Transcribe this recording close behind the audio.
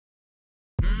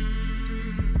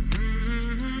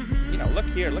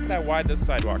look here, look at how wide this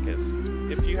sidewalk is.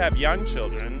 If you have young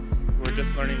children who are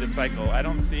just learning to cycle, I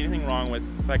don't see anything wrong with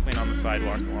cycling on the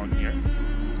sidewalk along here.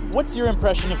 What's your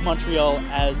impression of Montreal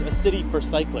as a city for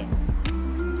cycling?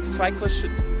 Cyclists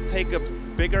should take a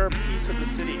bigger piece of the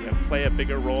city and play a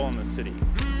bigger role in the city.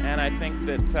 And I think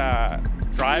that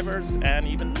drivers and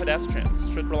even pedestrians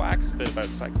should relax a bit about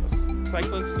cyclists.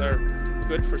 Cyclists are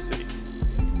good for cities.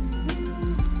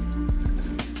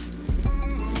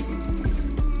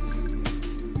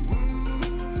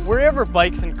 Wherever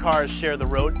bikes and cars share the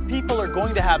road, people are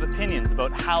going to have opinions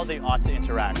about how they ought to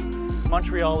interact.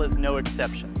 Montreal is no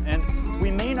exception, and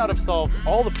we may not have solved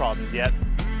all the problems yet,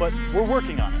 but we're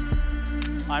working on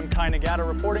it. I'm Kai Nagata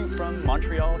reporting from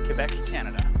Montreal, Quebec,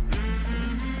 Canada.